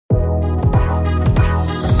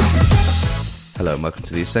Hello and welcome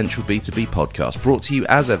to the Essential B2B podcast, brought to you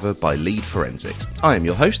as ever by Lead Forensics. I am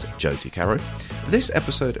your host, Joe Ducaro. This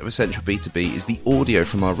episode of Essential B2B is the audio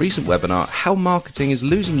from our recent webinar, How Marketing is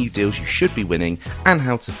Losing You Deals You Should Be Winning and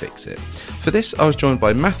How to Fix It. For this, I was joined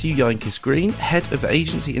by Matthew Yeinkes-Green, Head of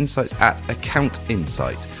Agency Insights at Account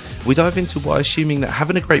Insight. We dive into why assuming that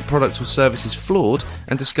having a great product or service is flawed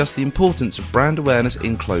and discuss the importance of brand awareness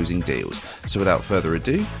in closing deals. So without further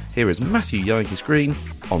ado, here is Matthew Yeinkes-Green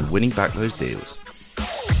on winning back those deals.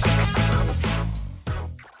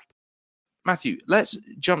 Matthew, let's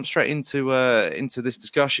jump straight into this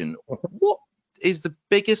discussion. What is the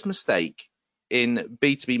biggest mistake in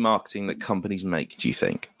B2B marketing that companies make, do you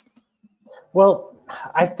think? Well,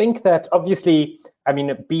 I think that obviously,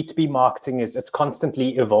 B2B marketing it's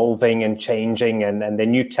constantly evolving and changing, and there are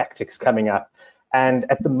new tactics coming up. And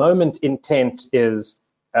at the moment, intent is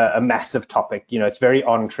a massive topic. It's very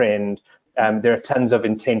on trend. There are tons of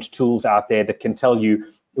intent tools out there that can tell you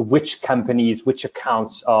which companies, which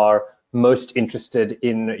accounts are most interested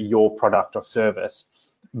in your product or service.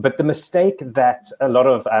 But the mistake that a lot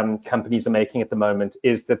of companies are making at the moment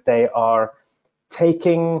is that they are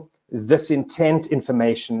taking this intent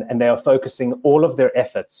information and they are focusing all of their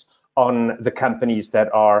efforts on the companies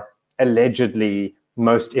that are allegedly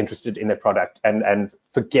most interested in their product and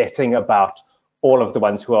forgetting about all of the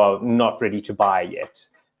ones who are not ready to buy yet.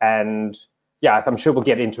 And yeah, I'm sure we'll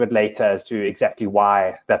get into it later as to exactly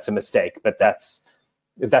why that's a mistake, but that's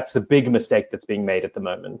the big mistake that's being made at the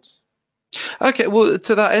moment. Okay, well,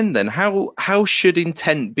 to that end then, how should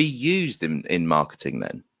intent be used in marketing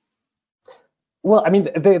then? Well,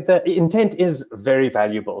 the intent is very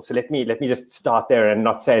valuable. So let me just start there and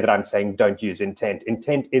not say that I'm saying don't use intent.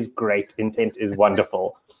 Intent is great. Intent is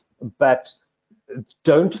wonderful. But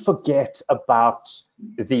don't forget about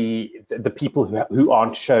the people who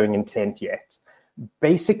aren't showing intent yet.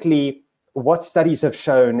 Basically, what studies have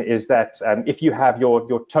shown is that if you have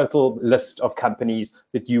your total list of companies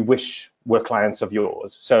that you wish were clients of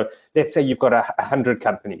yours, so let's say you've got 100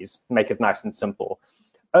 companies, make it nice and simple,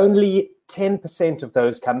 only 10% of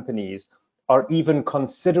those companies are even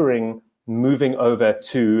considering moving over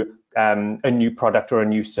to a new product or a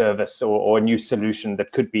new service or a new solution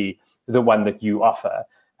that could be the one that you offer.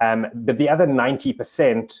 But the other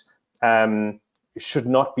 90% should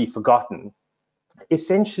not be forgotten.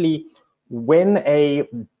 Essentially, when a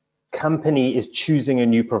company is choosing a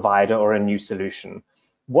new provider or a new solution,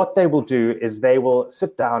 what they will do is they will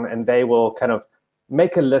sit down and they will kind of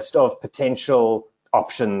make a list of potential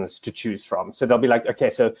options to choose from. So they'll be like,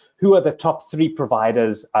 okay, so who are the top 3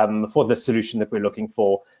 providers for the solution that we're looking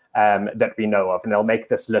for that we know of? And they'll make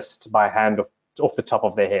this list by hand off the top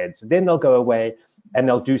of their heads. Then they'll go away and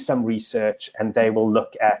they'll do some research and they will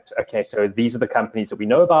look at, okay, so these are the companies that we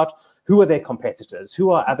know about. Who are their competitors?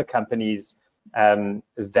 Who are other companies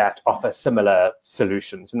that offer similar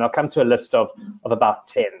solutions? And I'll come to a list of about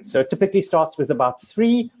 10. So it typically starts with about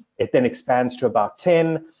 3. It then expands to about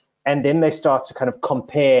 10. And then they start to kind of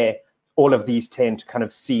compare all of these 10 to kind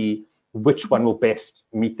of see which one will best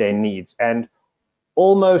meet their needs. And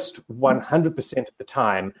almost 100% of the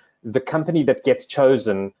time, the company that gets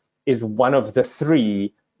chosen is one of the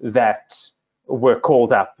 3 that were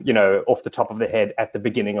called up, off the top of the head at the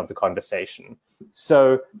beginning of the conversation.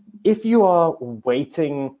 So if you are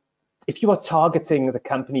targeting the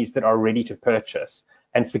companies that are ready to purchase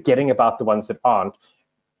and forgetting about the ones that aren't,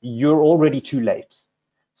 you're already too late.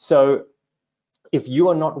 So if you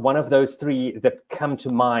are not one of those 3 that come to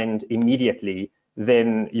mind immediately,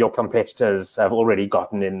 then your competitors have already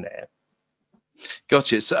gotten in there.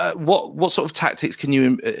 Gotcha. So what sort of tactics can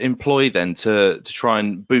you employ then to try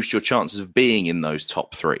and boost your chances of being in those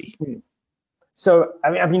top 3? So,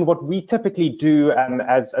 what we typically do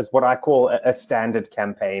as what I call a standard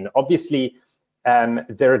campaign, obviously,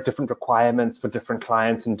 there are different requirements for different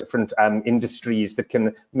clients and different industries that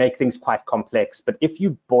can make things quite complex. But if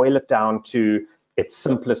you boil it down to its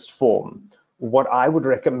simplest form, what I would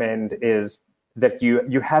recommend is that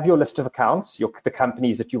you have your list of accounts, the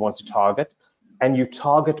companies that you want to target, and you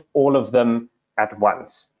target all of them at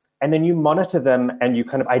once. And then you monitor them and you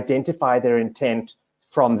kind of identify their intent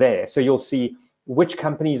from there. So you'll see which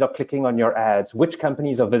companies are clicking on your ads, which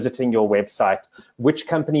companies are visiting your website, which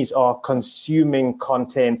companies are consuming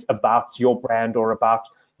content about your brand or about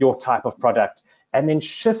your type of product, and then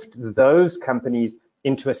shift those companies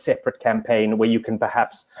into a separate campaign where you can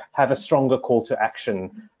perhaps have a stronger call to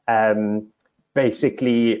action.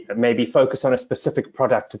 Basically, maybe focus on a specific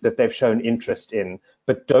product that they've shown interest in,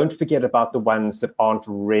 but don't forget about the ones that aren't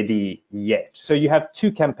ready yet. So you have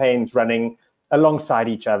 2 campaigns running alongside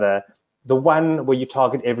each other. The one where you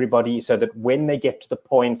target everybody so that when they get to the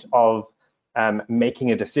point of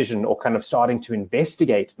making a decision or kind of starting to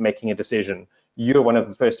investigate making a decision, you're one of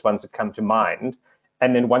the first ones that come to mind.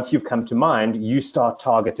 And then once you've come to mind, you start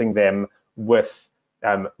targeting them with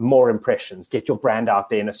more impressions, get your brand out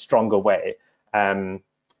there in a stronger way. And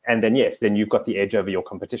then, yes, then you've got the edge over your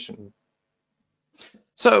competition.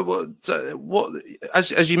 So what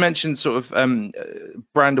as you mentioned, sort of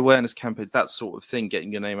brand awareness campaigns, that sort of thing,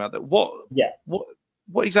 getting your name out there.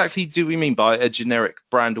 What exactly do we mean by a generic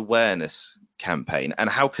brand awareness campaign, and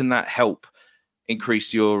how can that help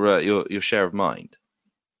increase your share of mind?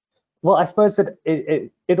 Well, I suppose that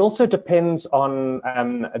it also depends on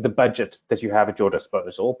the budget that you have at your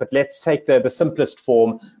disposal. But let's take the simplest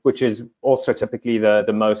form, which is also typically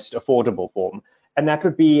the most affordable form. And that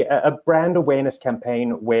would be a brand awareness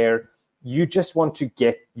campaign where you just want to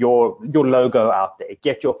get your logo out there,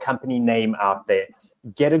 get your company name out there,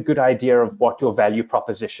 get a good idea of what your value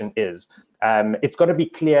proposition is. It's got to be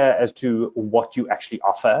clear as to what you actually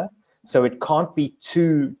offer. So it can't be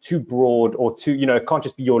too broad or it can't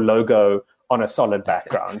just be your logo on a solid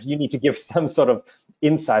background. You need to give some sort of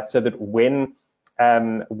insight so that when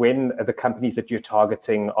the companies that you're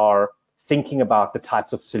targeting are thinking about the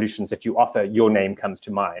types of solutions that you offer, your name comes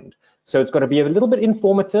to mind. So it's got to be a little bit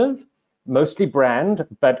informative, mostly brand,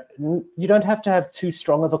 but you don't have to have too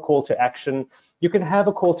strong of a call to action. You can have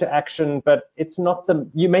a call to action, but it's not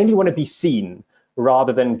you mainly want to be seen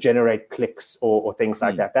rather than generate clicks or things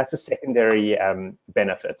like that. That's a secondary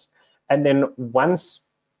benefit. And then once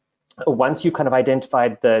you've kind of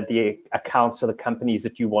identified the accounts or the companies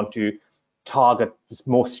that you want to target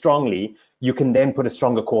more strongly, you can then put a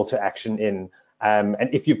stronger call to action in. And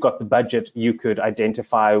if you've got the budget, you could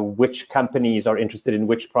identify which companies are interested in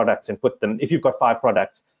which products and put them. If you've got 5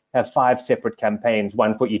 products, have 5 separate campaigns,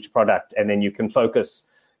 one for each product, and then you can focus,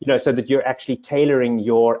 so that you're actually tailoring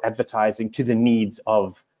your advertising to the needs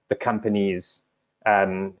of the companies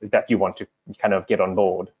that you want to kind of get on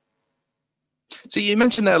board. So you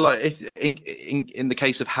mentioned there, like, if in the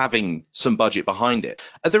case of having some budget behind it,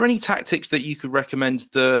 are there any tactics that you could recommend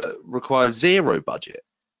that require zero budget?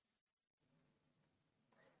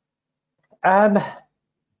 Not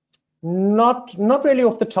really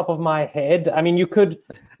off the top of my head. I mean, you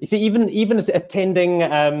see, even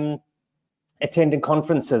attending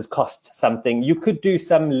conferences costs something. You could do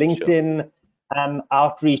some LinkedIn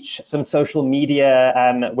outreach, some social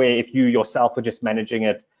media, where if you yourself are just managing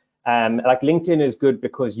it. Like LinkedIn is good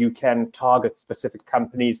because you can target specific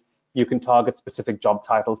companies, you can target specific job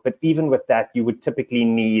titles, but even with that, you would typically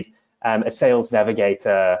need a Sales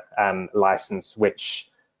Navigator license,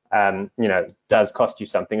 which does cost you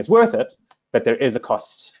something. It's worth it, but there is a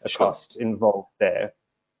cost involved there.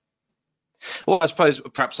 Well, I suppose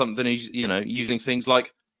perhaps something is, using things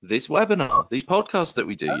like this webinar, these podcasts that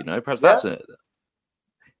we do, perhaps that's it.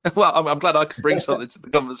 Well, I'm glad I could bring something to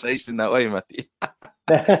the conversation that way, Matthew.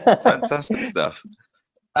 Fantastic stuff.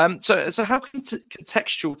 So how can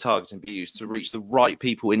contextual targeting be used to reach the right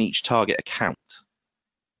people in each target account?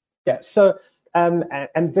 Yeah, so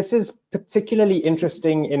and this is particularly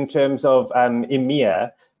interesting in terms of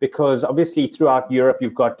EMEA, because obviously throughout Europe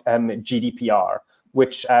you've got GDPR,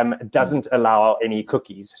 which doesn't allow any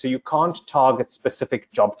cookies. So you can't target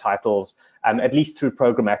specific job titles, at least through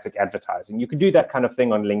programmatic advertising. You can do that kind of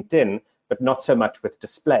thing on LinkedIn, but not so much with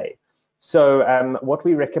display. So what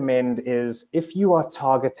we recommend is, if you are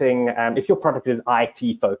targeting, if your product is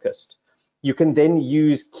IT focused, you can then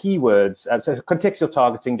use keywords. So contextual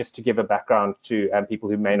targeting, just to give a background to people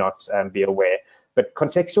who may not be aware, but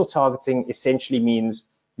contextual targeting essentially means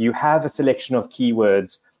you have a selection of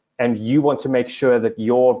keywords and you want to make sure that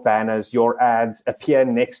your banners, your ads appear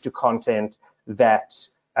next to content that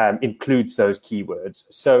includes those keywords.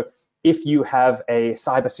 So if you have a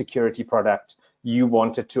cybersecurity product, you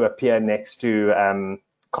want it to appear next to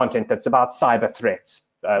content that's about cyber threats,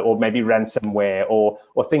 or maybe ransomware or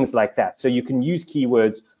things like that. So you can use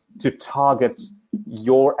keywords to target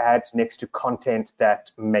your ads next to content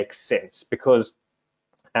that makes sense, because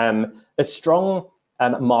a strong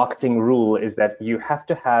marketing rule is that you have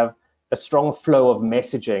to have a strong flow of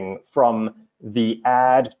messaging from the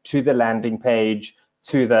ad to the landing page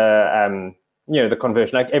to the the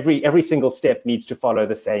conversion. Like every single step needs to follow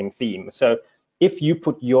the same theme. So if you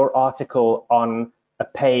put your article on a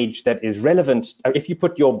page that is relevant, or if you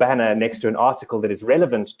put your banner next to an article that is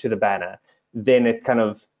relevant to the banner, then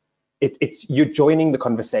it's you're joining the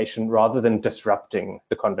conversation rather than disrupting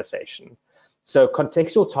the conversation. So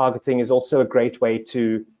contextual targeting is also a great way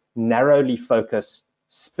to narrowly focus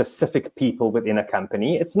specific people within a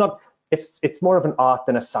company. It's more of an art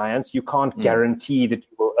than a science. You can't guarantee that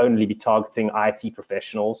you will only be targeting IT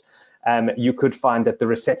professionals, you could find that the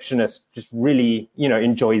receptionist just really,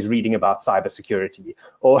 enjoys reading about cybersecurity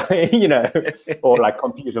or, or like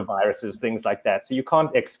computer viruses, things like that. So you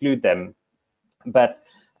can't exclude them. But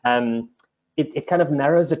it kind of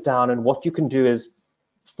narrows it down. And what you can do is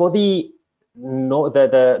for the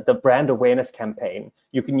brand awareness campaign,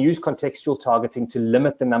 you can use contextual targeting to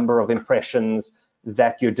limit the number of impressions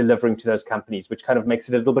that you're delivering to those companies, which kind of makes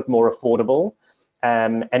it a little bit more affordable.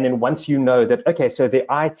 And then once you know that, okay, so the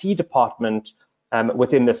IT department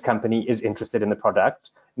within this company is interested in the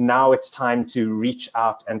product, now it's time to reach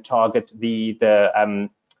out and target the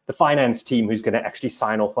finance team who's going to actually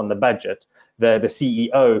sign off on the budget, the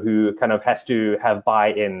CEO who kind of has to have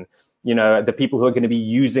buy-in, the people who are going to be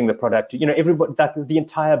using the product, everybody, the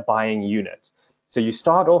entire buying unit. So you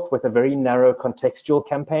start off with a very narrow contextual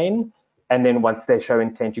campaign, and then once they show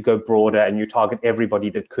intent, you go broader and you target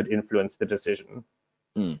everybody that could influence the decision.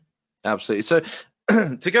 Absolutely. So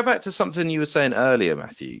to go back to something you were saying earlier,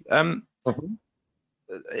 Matthew, it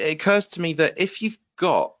occurs to me that if you've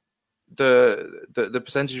got the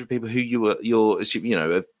percentage of people who you're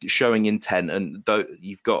showing intent, and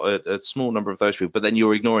you've got a small number of those people, but then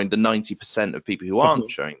you're ignoring the 90% of people who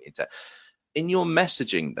aren't showing the intent in your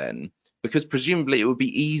messaging, then, because presumably it would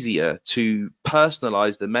be easier to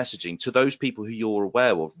personalize the messaging to those people who you're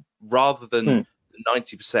aware of rather than the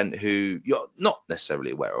 90% who you're not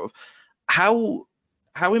necessarily aware of. How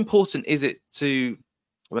important is it to,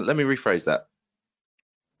 well, let me rephrase that.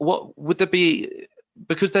 What would there be,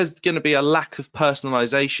 because there's going to be a lack of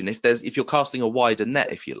personalization if you're casting a wider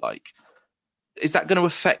net, if you like, is that going to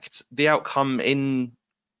affect the outcome in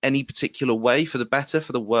any particular way, for the better,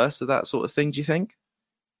 for the worse, of that sort of thing, do you think?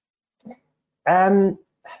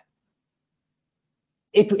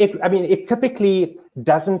 It typically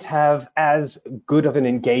doesn't have as good of an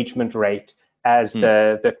engagement rate as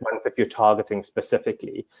the ones that you're targeting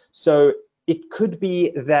specifically. So it could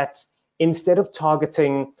be that instead of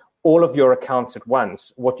targeting all of your accounts at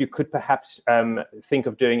once, what you could perhaps think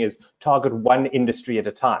of doing is target one industry at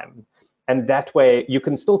a time. And that way you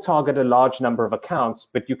can still target a large number of accounts,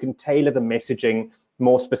 but you can tailor the messaging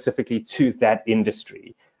more specifically to that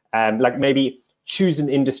industry. Like maybe choose an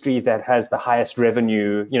industry that has the highest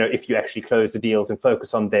revenue, if you actually close the deals, and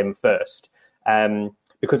focus on them first.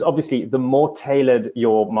 Because obviously the more tailored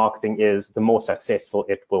your marketing is, the more successful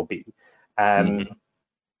it will be.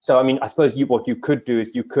 So, I suppose what you could do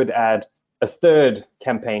is you could add a third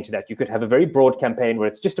campaign to that. You could have a very broad campaign where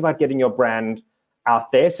it's just about getting your brand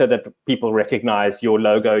out there so that people recognize your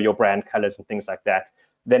logo, your brand colors, and things like that.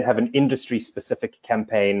 Then have an industry-specific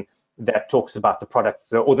campaign that talks about the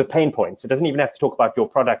products or the pain points. It doesn't even have to talk about your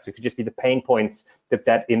products. It could just be the pain points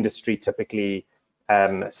that industry typically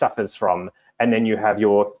suffers from. And then you have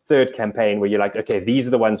your third campaign where you're like, okay, these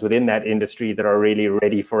are the ones within that industry that are really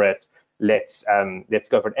ready for it. Let's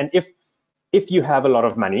go for it. And if you have a lot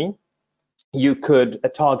of money, you could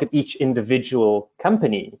target each individual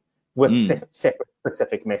company with separate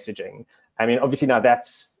specific messaging. Obviously now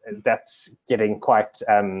that's getting quite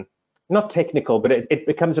not technical, but it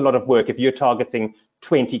becomes a lot of work. If you're targeting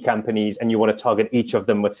 20 companies and you want to target each of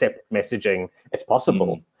them with separate messaging, it's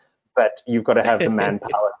possible, but you've got to have the manpower,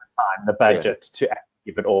 the time, the budget to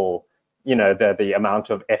give it all, the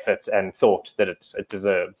amount of effort and thought that it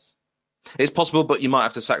deserves. It's possible, but you might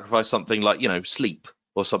have to sacrifice something like, sleep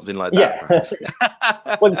or something like that.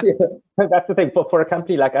 Yeah. Well, see, that's the thing. For a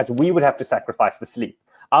company like us, we would have to sacrifice the sleep.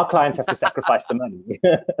 Our clients have to sacrifice the money.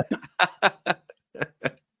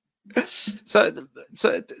 So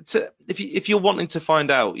if you're wanting to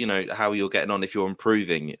find out, how you're getting on, if you're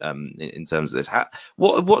improving in terms of this,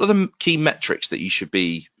 what are the key metrics that you should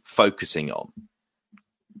be focusing on?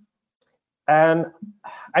 I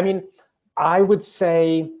would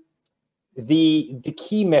say the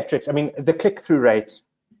key metrics, the click-through rate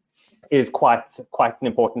is quite an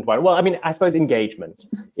important one. Well, I suppose engagement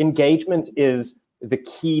is the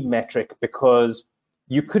key metric, because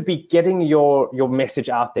you could be getting your message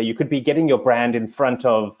out there, you could be getting your brand in front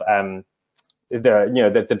of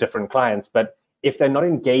the different clients, but if they're not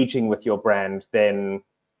engaging with your brand, then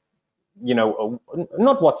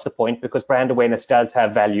not what's the point, because brand awareness does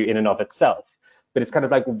have value in and of itself, but it's kind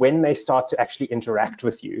of like when they start to actually interact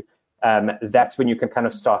with you, that's when you can kind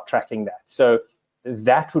of start tracking that. So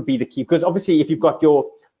that would be the key, because obviously if you've got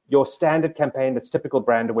your standard campaign that's typical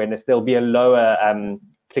brand awareness, there'll be a lower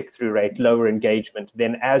click-through rate, lower engagement.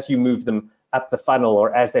 Then as you move them up the funnel,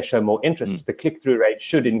 or as they show more interest, the click-through rate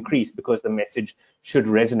should increase because the message should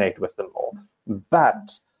resonate with them more.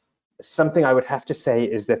 But something I would have to say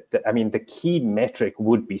is that the key metric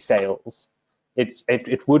would be sales.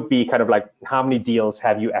 It would be kind of like, how many deals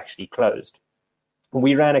have you actually closed?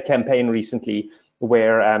 We ran a campaign recently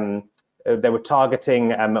where they were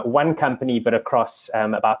targeting one company, but across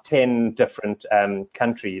about 10 different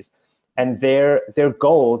countries. And their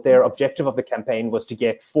goal, their objective of the campaign was to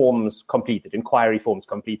get forms completed, inquiry forms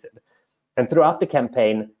completed. And throughout the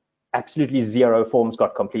campaign, absolutely 0 forms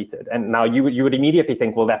got completed. And now you would immediately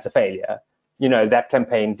think, well, that's a failure. You know, that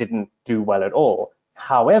campaign didn't do well at all.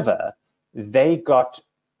 However, they got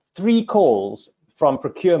 3 calls from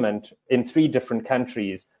procurement in 3 different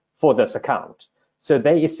countries for this account. So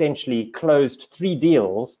they essentially closed 3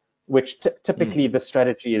 deals, which typically the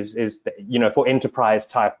strategy is you know, for enterprise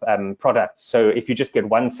type products. So if you just get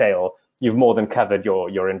 1 sale, you've more than covered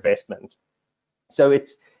your investment. So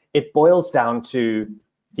it boils down to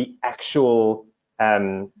the actual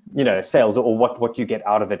you know, sales, or what you get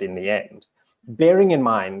out of it in the end. Bearing in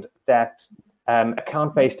mind that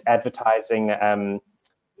account-based advertising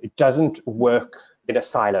it doesn't work in a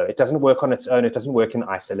silo. It doesn't work on its own. It doesn't work in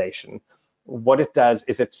isolation. What it does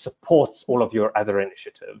is it supports all of your other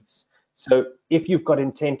initiatives. So if you've got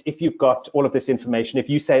intent, if you've got all of this information, if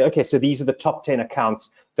you say, okay, so these are the top 10 accounts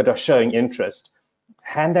that are showing interest,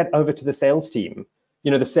 hand that over to the sales team. You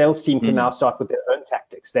know, the sales team can now start with their own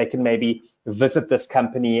tactics. They can maybe visit this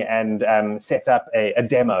company and set up a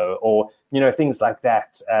demo, or, you know, things like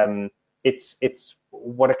that. It's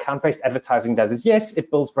what account-based advertising does is, yes, it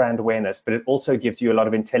builds brand awareness, but it also gives you a lot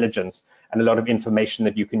of intelligence and a lot of information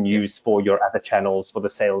that you can use for your other channels, for the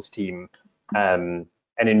sales team, and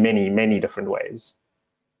in many, many different ways.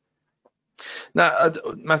 Now,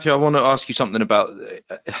 Matthew, I want to ask you something about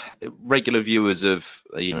regular viewers of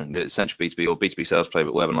the Essential B2B or B2B Sales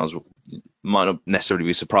Playbook webinars might not necessarily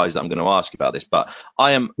be surprised that I'm going to ask you about this, but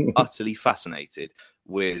I am utterly fascinated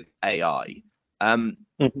with AI.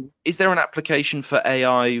 Is there an application for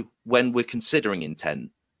AI when we're considering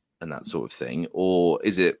intent and that sort of thing, or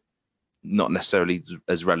is it not necessarily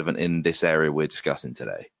as relevant in this area we're discussing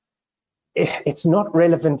today? It's not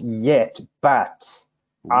relevant yet, but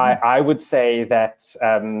I would say that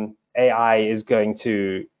AI is going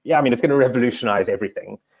to, it's going to revolutionize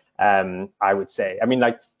everything. I would say,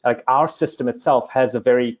 like our system itself has a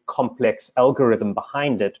very complex algorithm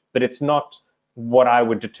behind it, but it's not what I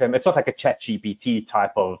would determine. It's not like a ChatGPT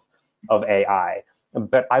type of AI,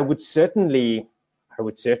 but I would certainly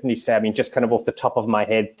say, just kind of off the top of my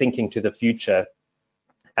head, thinking to the future,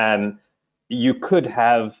 you could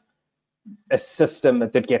have a system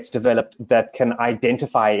that gets developed that can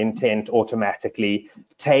identify intent automatically,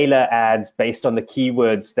 tailor ads based on the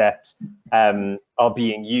keywords that are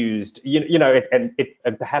being used,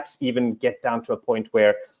 and perhaps even get down to a point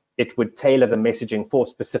where it would tailor the messaging for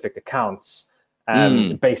specific accounts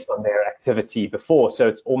based on their activity before. So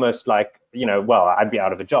it's almost like, well, I'd be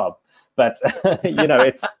out of a job. But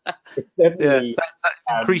it's definitely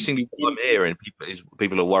that's increasingly what I'm hearing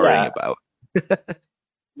people are worrying about.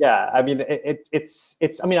 Yeah, I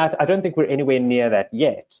don't think we're anywhere near that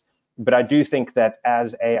yet, but I do think that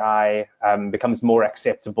as AI becomes more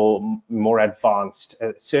acceptable, more advanced,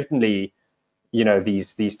 certainly,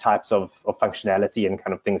 these types of functionality and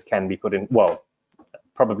kind of things can be put in. Well,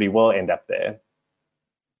 probably will end up there.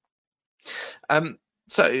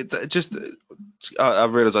 So just, I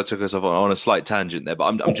realize I took us off on a slight tangent there, but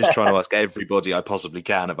I'm just trying to ask everybody I possibly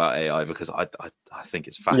can about AI because I think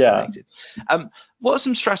it's fascinating. Yeah. What are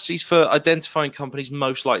some strategies for identifying companies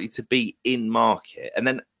most likely to be in market, and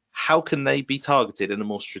then how can they be targeted in a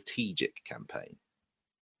more strategic campaign?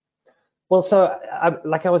 Well, so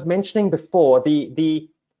like I was mentioning before, the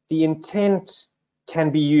intent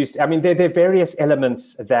can be used. There are various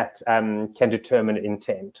elements that can determine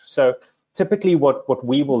intent. So typically what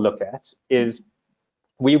we will look at is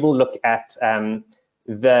we will look at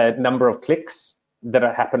the number of clicks that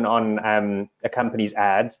happen on a company's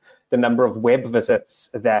ads, the number of web visits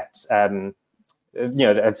that,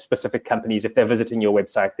 specific companies, if they're visiting your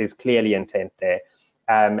website, there's clearly intent there.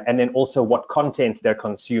 And then also what content they're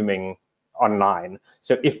consuming online.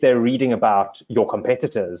 So if they're reading about your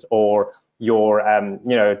competitors or your,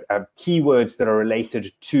 keywords that are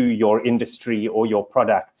related to your industry or your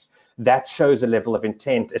products, that shows a level of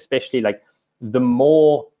intent, especially like the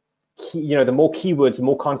more keywords, the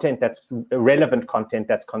more content that's relevant content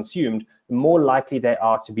that's consumed, the more likely they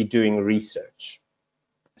are to be doing research.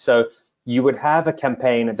 So you would have a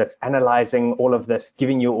campaign that's analyzing all of this,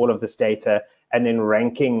 giving you all of this data, and then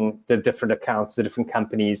ranking the different accounts, the different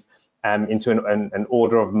companies into an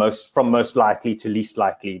order of from most likely to least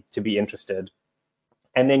likely to be interested.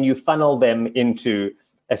 And then you funnel them into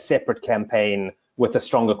a separate campaign with a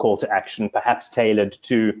stronger call to action, perhaps tailored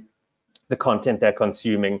to the content they're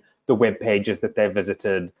consuming, the web pages that they've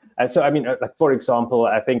visited. And so, like, for example,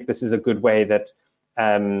 I think this is a good way that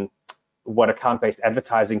what account-based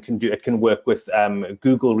advertising can do. It can work with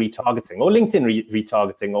Google retargeting or LinkedIn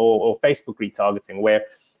retargeting or Facebook retargeting, where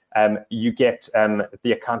you get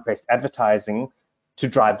the account-based advertising to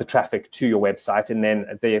drive the traffic to your website, and then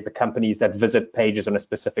the companies that visit pages on a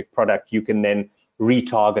specific product, you can then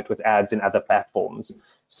retarget with ads in other platforms.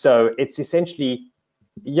 So it's essentially,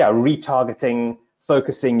 retargeting,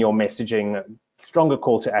 focusing your messaging, stronger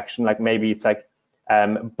call to action, like maybe it's like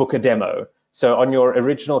book a demo. So on your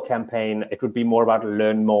original campaign, it would be more about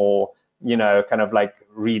learn more, kind of like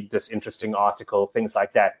read this interesting article, things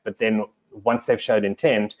like that. But then once they've showed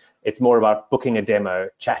intent, it's more about booking a demo,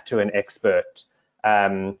 chat to an expert,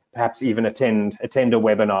 perhaps even attend a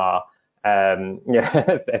webinar,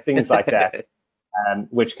 things like that,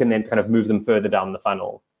 which can then kind of move them further down the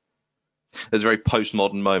funnel. There's a very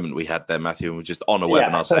postmodern moment we had there, Matthew, and we're just on a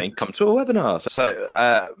webinar saying, come to a webinar. So,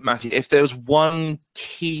 Matthew, if there was one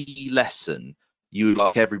key lesson you would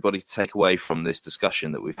like everybody to take away from this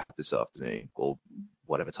discussion that we've had this afternoon, or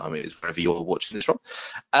whatever time it is, wherever you're watching this from,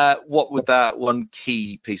 what would that one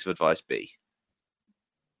key piece of advice be?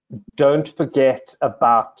 Don't forget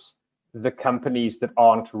about the companies that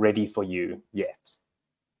aren't ready for you yet.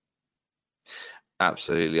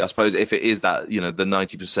 Absolutely. I suppose if it is that, the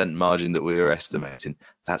 90% margin that we were estimating,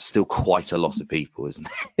 that's still quite a lot of people, isn't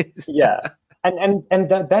it? Yeah. And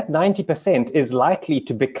that 90% is likely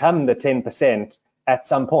to become the 10% at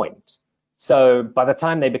some point. So by the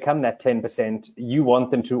time they become that 10%, you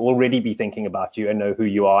want them to already be thinking about you and know who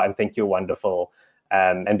you are and think you're wonderful,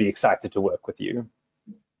 and be excited to work with you.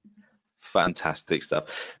 Fantastic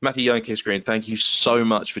stuff. Matthew Youngkis-Green, thank you so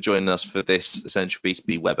much for joining us for this Essential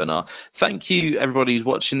B2B webinar. Thank you, everybody who's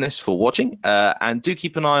watching this, for watching. And do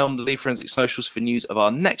keep an eye on the Lead Forensic socials for news of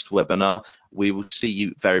our next webinar. We will see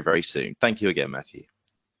you very, very soon. Thank you again, Matthew.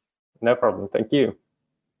 No problem. Thank you.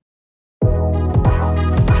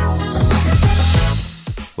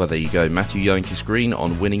 Well, there you go, Matthew Youngkis-Green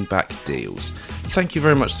on winning back deals. Thank you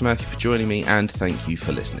very much to Matthew for joining me, and thank you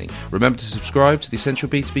for listening. Remember to subscribe to the Essential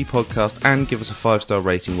B2B podcast and give us a 5-star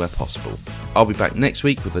rating where possible. I'll be back next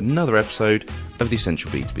week with another episode of the Essential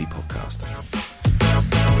B2B podcast.